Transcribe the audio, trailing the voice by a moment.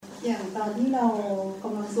อย่างตอนที่เราก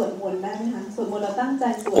ำลังสวดมนต์ได้ไหมคะสวดมนต์เราตั้งใจ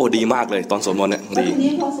สวดโอ้ดีมากเลยตอนสวดมนต์เนี่ยดีที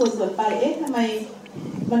นี้พอสวดไปทำไม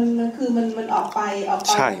มันออกไป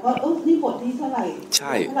ก็นี่บทที่เท่าไหร่ใ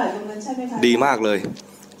ช่เท่าไหร่ตรงนั้นใช่ไหมคะดีมากเลย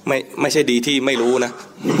ไม่ใช่ดีที่ไม่รู้นะ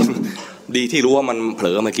ดีที่รู้ว่ามันเผล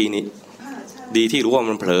อเมื่อกี้นี้ดีที่รู้ว่า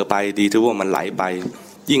มันเผลอไปดีที่รู้ว่ามันไหลไป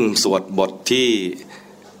ยิ่งสวดบทที่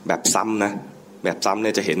แบบซ้ำนะแบบซ้ำเ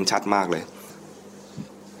นี่ยจะเห็นชัดมากเลย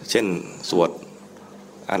เช่นสวด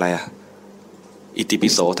อะไรอิติปิ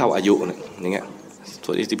โสเท่าอายุเนี่ยอย่างเงี้ยส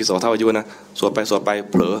วดอิติปิโสเท่าอายุนะสวดไป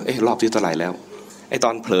เผลอรอบที่เท่าไหร่แล้วไอ้ต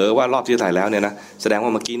อนเผลอว่ารอบที่เท่าไหร่แล้วเนี่ยนะแสดงว่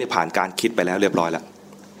าเมื่อกี้เนี่ยผ่านการคิดไปแล้วเรียบร้อยแล้ว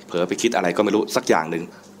เผลอไปคิดอะไรก็ไม่รู้สักอย่างหนึ่ง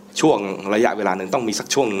ช่วงระยะเวลาหนึ่งต้องมีสัก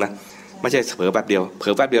ช่วงนึงนะไม่ใช่เผลอแป๊บเดียวเผล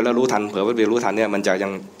อแป๊บเดียวแล้วรู้ทันเผลอแป๊บเดียวรู้ทันเนี่ยมันจะยั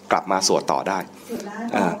งกลับมาสวดต่อได้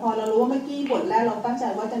พอเรารู้ว่าเมื่อกี้บทแรกเราตั้งใจ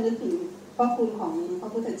ว่าจะนึกถึงพระคุณของพระ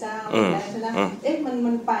พุทธเจ้าแล้วใช่ไหม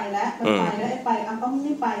มันไปแล้วไปก็ไ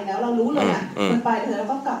ม่ไปแล้วเรารู้เลยมันไปเถอะแล้ว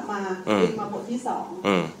ก็กลับมาบทที่สอง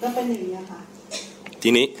ก็เป็นอย่างนี้ค่ะที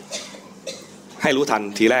นี้ให้รู้ทัน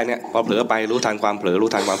ทีแรกเนี่ยพอเผลอไปรู้ทันความเผลอรู้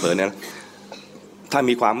ทันความเผลอเนี่ยถ้า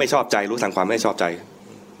มีความไม่ชอบใจรู้ทันความไม่ชอบใจ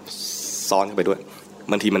ซ้อนเข้าไปด้วย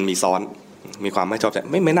บางทีมันมีซ้อนมีความไม่ชอบใจ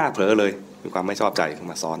ไม่น่าเผลอเลยมีความไม่ชอบใจ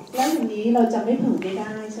มาซ้อนแล้วอย่างนี้เราจะไม่เผลอไม่ได้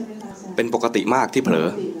ใช่ไหมคะเป็นปกติมากที่เผลอ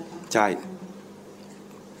ใช่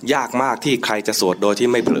ยากมากที่ใครจะสวดโดยที่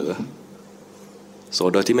ไม่เผลอสวด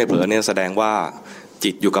โดยที่ไม่เผลอเนี่ยแสดงว่า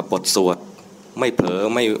จิตอยู่กับบทสวดไม่เผลอ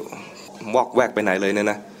ไม่วอกแวกไปไหนเลยเนี่ย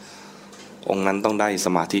นะองค์นั้นต้องได้ส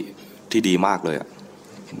มาธิที่ดีมากเลย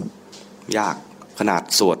ยากขนาด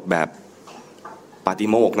สวดแบบปาฏิ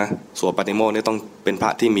โมกข์นะสวดปาฏิโมกข์นี่ต้องเป็นพร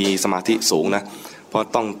ะที่มีสมาธิสูงนะเพราะ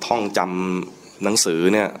ต้องท่องจำหนังสือ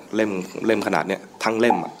เนี่ยเล่มขนาดเนี้ยทั้งเ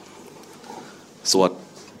ล่มสวด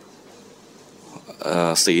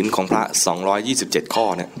ศีลของพระ227ข้อ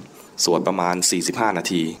เนี่ยสวดประมาณ45นา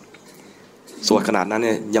ทีสวดขนาดนั้นเ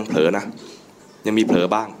นี่ยยังเผลอนะยังมีเผลอ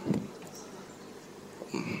บ้าง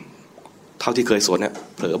เท่าที่เคยสวดเนี่ย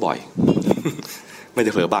เผลอบ่อย ไม่ได้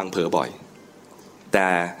เผลอบ้างเผลอบ่อยแต่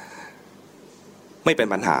ไม่เป็น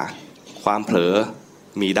ปัญหาความเผลอ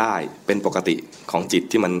มีได้เป็นปกติของจิต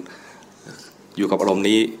ที่มันอยู่กับอารมณ์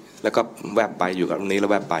นี้แล้วก็แวบไปอยู่กับอารมณ์นี้แล้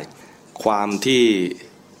วแวบไปความที่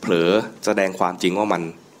เผลอแสดงความจริงว่า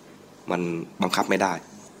มันบังคับไม่ได้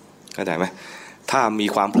เข้าใจไหมถ้ามี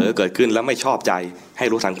ความเผลอเกิดขึ้นแล้วไม่ชอบใจให้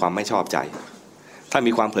รู้ทันความไม่ชอบใจถ้า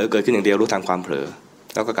มีความเผลอเกิดขึ้นอย่างเดียวรู้ทันความเผลอ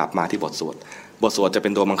แล้วก็กลับมาที่บทสวดจะเป็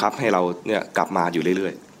นตัวบังคับให้เราเนี่ยกลับมาอยู่เรื่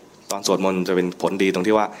อยๆตอนสวดมนต์จะเป็นผลดีตรง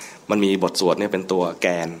ที่ว่ามันมีบทสวดเนี่ยเป็นตัวแก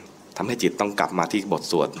นทำให้จิตต้องกลับมาที่บท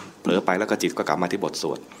สวดเผลอไปแล้วก็จิตก็กลับมาที่บทส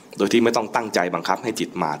วดโดยที่ไม่ต้องตั้งใจบังคับให้จิต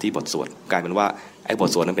มาที่บทสวดกลายเป็นว่าไอ้บท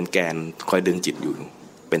สวดนั้นเป็นแกนคอยดึงจิตอยู่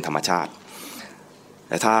เป็นธรรมชาติ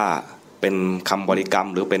แต่ถ้าเป็นคำบริกรรม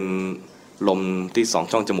หรือเป็นลมที่สอง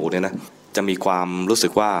ช่องจมูกเนี่ยนะจะมีความรู้สึ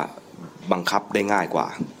กว่าบังคับได้ง่ายกว่า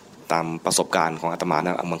ตามประสบการณ์ของอาตมาน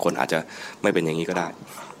ะบางคนอาจจะไม่เป็นอย่างนี้ก็ได้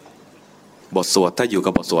บทสวดถ้าอยู่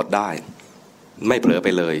กับบทสวดได้ไม่เผลอไป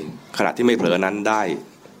เลยขณะที่ไม่เผลอนั้นได้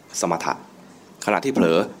สมถะขณะที่เผล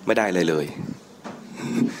อไม่ได้เลย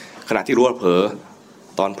ขณะที่รู้ว่าเผลอ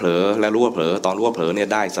ตอนเผลอและรู้ว่าเผลอตอนรู้ว่าเผลอเนี่ย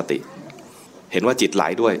ได้สติเห็นว่าจิตไหล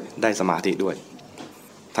ด้วยได้สมาธิด้วย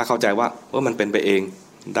ถ้าเข้าใจว่ามันเป็นไปเอง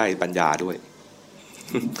ได้ปัญญาด้วย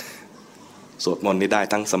สวดมนต์นี่ได้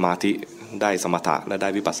ทั้งสมาธิได้สมถะและได้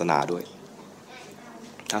วิปัสสนาด้วย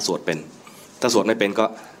ถ้าสวดเป็นถ้าสวดไม่เป็นก็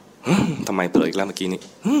ทำไมเผลออีกแล้วเมื่อกี้นี้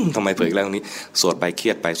ทำไมเผลออีกแล้วนี้สวดไปเครี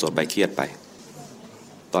ยดไปสวดไปเครียดไป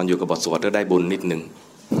ตอนอยู่กับบทสวดก็ได้บุญนิดนึง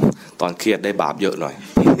ตอนเครียดได้บาปเยอะหน่อย